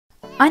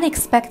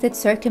Unexpected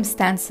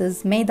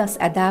circumstances made us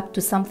adapt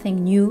to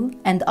something new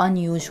and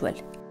unusual.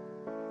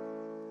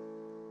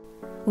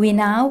 We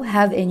now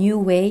have a new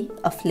way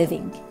of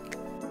living.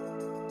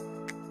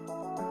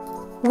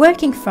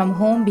 Working from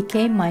home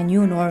became my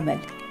new normal,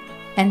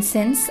 and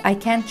since I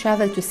can't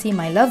travel to see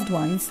my loved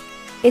ones,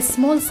 a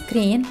small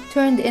screen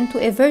turned into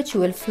a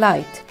virtual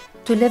flight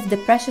to live the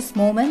precious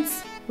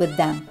moments with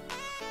them,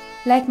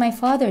 like my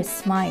father's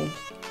smile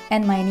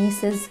and my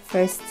niece's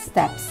first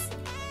steps,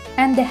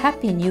 and the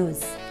happy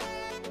news.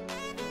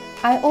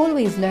 I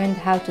always learned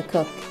how to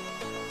cook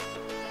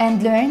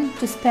and learned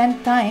to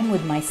spend time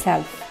with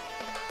myself.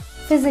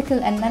 Physical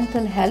and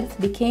mental health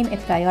became a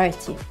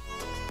priority.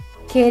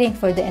 Caring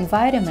for the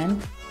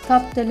environment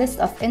topped the list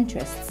of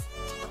interests,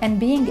 and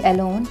being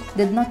alone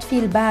did not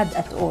feel bad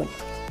at all.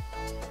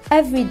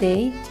 Every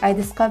day, I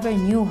discover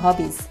new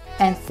hobbies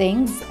and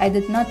things I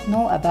did not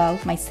know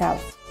about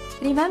myself.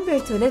 Remember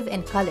to live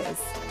in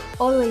colors,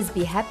 always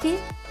be happy,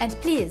 and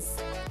please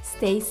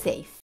stay safe.